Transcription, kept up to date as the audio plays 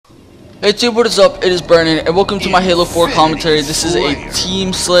Hey dude, what is up? It is Brandon, and welcome to my Halo 4 commentary. This is a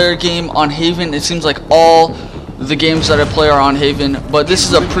Team Slayer game on Haven. It seems like all the games that I play are on Haven, but this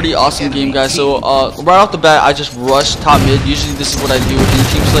is a pretty awesome game, guys. So right off the bat, I just rush top mid. Usually this is what I do in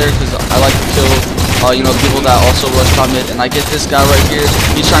Team Slayer because I like to kill people that also rush top mid. And I get this guy right here.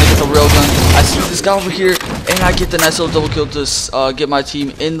 He's trying to get the railgun. I see this guy over here, and I get the nice little double kill to get my team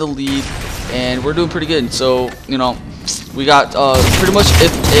in the lead, and we're doing pretty good. So we got pretty much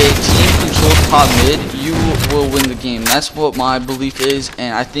if a team controls top mid, you will win the game. That's what my belief is,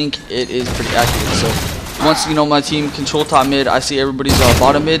 and I think it is pretty accurate. So once my team control top mid, I see everybody's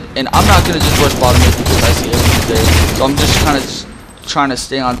bottom mid, and I'm not gonna just rush bottom mid because I see everybody's there. So I'm just kind of trying to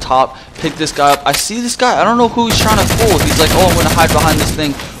stay on top, pick this guy up. I see this guy. I don't know who he's trying to fool. He's like, oh, I'm gonna hide behind this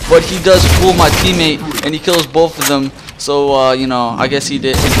thing, but he does fool my teammate, and he kills both of them. So I guess his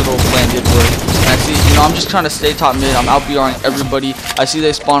little plan did work. I see, I'm just trying to stay top mid. I'm out BRing everybody. I see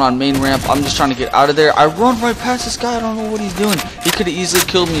they spawn on main ramp. I'm just trying to get out of there. I run right past this guy. I don't know what he's doing. He could have easily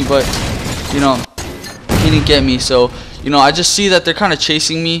killed me, but he didn't get me. So I just see that they're kind of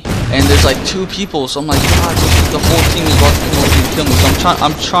chasing me, and there's like two people. So I'm like, God, the whole team is about to kill me. So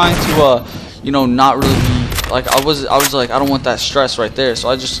I'm trying to not really be like I was like, I don't want that stress right there. So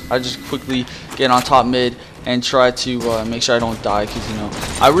I just quickly get on top mid and try to make sure I don't die,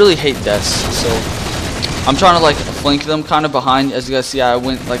 because I really hate deaths. So I'm trying to like flank them kind of behind. As you guys see, I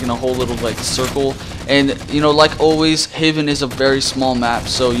went like in a whole little like circle, and like always, Haven is a very small map,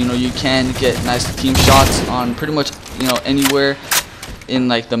 so you can get nice team shots on pretty much anywhere in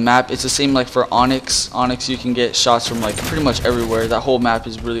like the map. It's the same like for Onyx. You can get shots from like pretty much everywhere. That whole map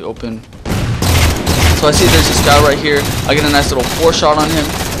is really open. So I see there's this guy right here. I get a nice little 4-shot on him,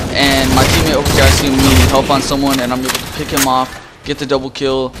 and my teammate over here, I see him needing help on someone, and I'm able to pick him off, get the double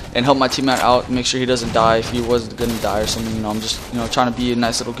kill, and help my teammate out, make sure he doesn't die if he was gonna die or something. I'm just trying to be a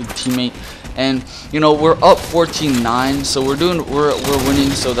nice little good teammate. And we're up 14-9, so we're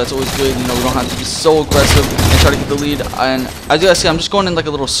winning, so that's always good. We don't have to be so aggressive and try to get the lead. And as you guys see, I'm just going in like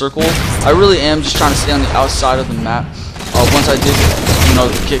a little circle. I really am just trying to stay on the outside of the map. Once I did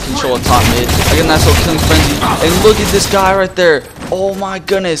get control of top mid, I get a nice little killing frenzy, and look at this guy right there. Oh my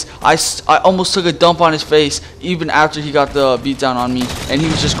goodness, I almost took a dump on his face even after he got the beat down on me, and he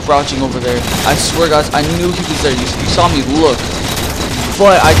was just crouching over there. I swear, guys, I knew he was there. You saw me look,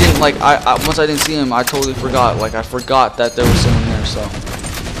 but I didn't once I didn't see him, I totally forgot. I forgot that there was someone there. So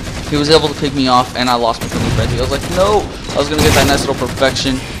he was able to pick me off, and I lost my killing frenzy. I was like, no, I was gonna get that nice little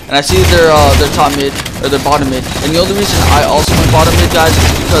perfection. And I see their top mid, or their bottom mid. And the only reason I also went bottom mid, guys,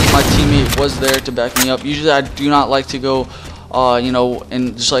 is because my teammate was there to back me up. Usually I do not like to go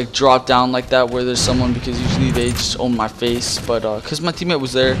and just like drop down like that where there's someone, because usually they just own my face. But because my teammate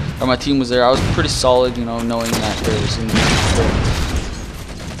was there, or my team was there, I was pretty solid, knowing that there was in there.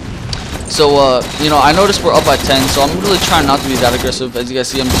 So I noticed we're up by 10, so I'm really trying not to be that aggressive. As you guys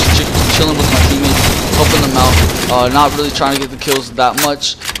see, I'm just chilling with my teammates, helping them out, not really trying to get the kills that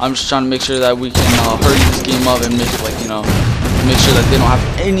much. I'm just trying to make sure that we can hurry this game up and make it make sure that they don't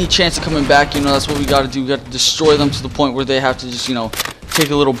have any chance of coming back. That's what we got to do. We got to destroy them to the point where they have to just take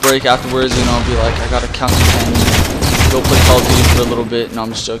a little break afterwards, be like, I gotta count to 10, go play Call of Duty for a little bit. No,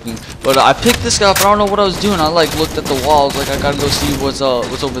 I'm just joking. But I picked this guy up. I don't know what I was doing. I looked at the wall. I was like, I gotta go see what's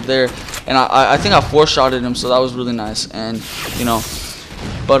over there. And I think I 4-shotted him, so that was really nice. And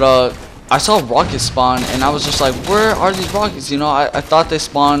but I saw rockets spawn, and I was just like, where are these rockets? I thought they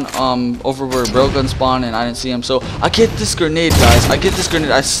spawned over where railgun spawned, and I didn't see them. So I get this grenade, guys.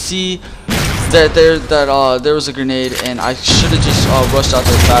 I see that there was a grenade, and I should have just rushed out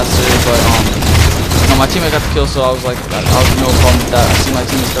there faster. But my teammate got the kill, so I was like, I was no problem with that. I see my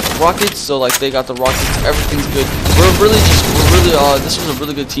teammates got the rockets, so like they got the rockets. Everything's good. This was a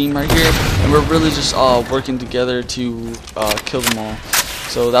really good team right here, and we're really just working together to kill them all.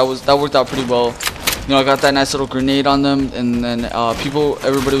 So that worked out pretty well. I got that nice little grenade on them, and then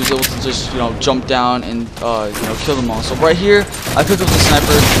everybody was able to just jump down and kill them all. So right here, I picked up the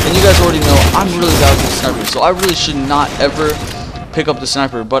sniper, and you guys already know I'm really bad with the sniper, so I really should not ever pick up the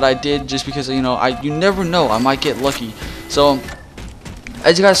sniper, but I did just because you never know, I might get lucky. So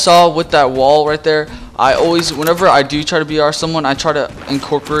as you guys saw with that wall right there, I always, whenever I do try to BR someone, I try to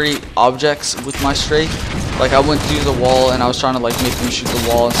incorporate objects with my strafe. Like I went through the wall, and I was trying to like make them shoot the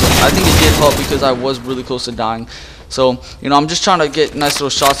wall, and so I think it did help because I was really close to dying. So I'm just trying to get nice little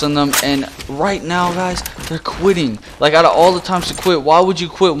shots on them, and right now, guys, they're quitting. Like out of all the times to quit, why would you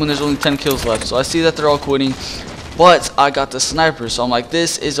quit when there's only 10 kills left? So I see that they're all quitting, but I got the sniper, so I'm like,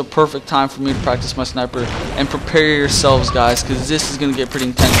 this is a perfect time for me to practice my sniper. And prepare yourselves, guys, because this is gonna get pretty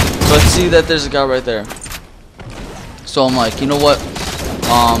intense. So I see that there's a guy right there, so I'm like, you know what,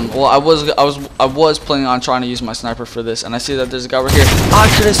 Well, I was planning on trying to use my sniper for this, and I see that there's a guy right here.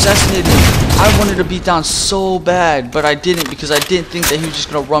 I could assassinate him. I wanted to beat down so bad, but I didn't, because I didn't think that he was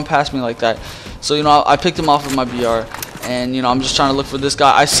just gonna run past me like that. So, you know, I picked him off with my BR, and you know, I'm just trying to look for this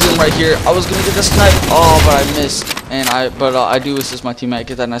guy. I see him right here. I was gonna get the snipe, but I missed, and I do assist my teammate,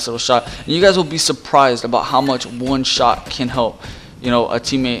 get that nice little shot. And you guys will be surprised about how much one shot can help, you know, a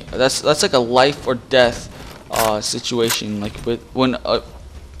teammate. That's like a life or death situation. Like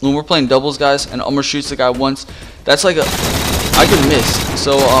when we're playing doubles, guys, and Umar shoots the guy once, that's like I can miss.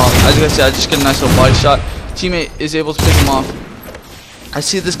 So as you guys see, I just get a nice little body shot. Teammate is able to pick him off. I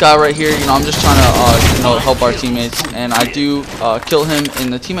see this guy right here. You know, I'm just trying to you know, help our teammates, and I do kill him,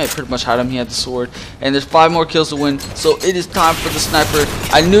 and the teammate pretty much had him. He had the sword, and there's 5 more kills to win. So it is time for the sniper.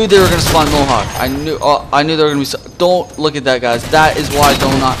 I knew they were gonna spawn Mohawk. I knew they were gonna be. Don't look at that, guys. That is why I do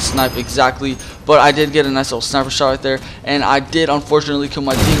not snipe exactly. But I did get a nice little sniper shot right there, and I did unfortunately kill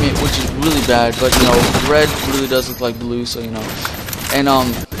my teammate, which is really bad. But you know, red really does look like blue, so you know. And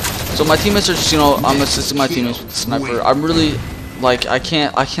so my teammates are just, you know, I'm assisting my teammates with the sniper. I'm really, like, I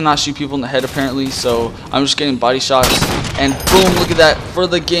cannot shoot people in the head apparently, so I'm just getting body shots, and boom, look at that, for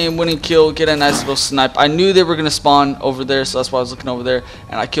the game winning kill, get a nice little snipe. I knew they were gonna spawn over there, so that's why I was looking over there,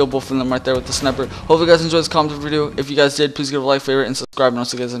 and I killed both of them right there with the sniper. Hope you guys enjoyed this comment video. If you guys did, please give a like, favorite, and subscribe, and I'll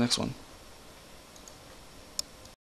see you guys in the next one.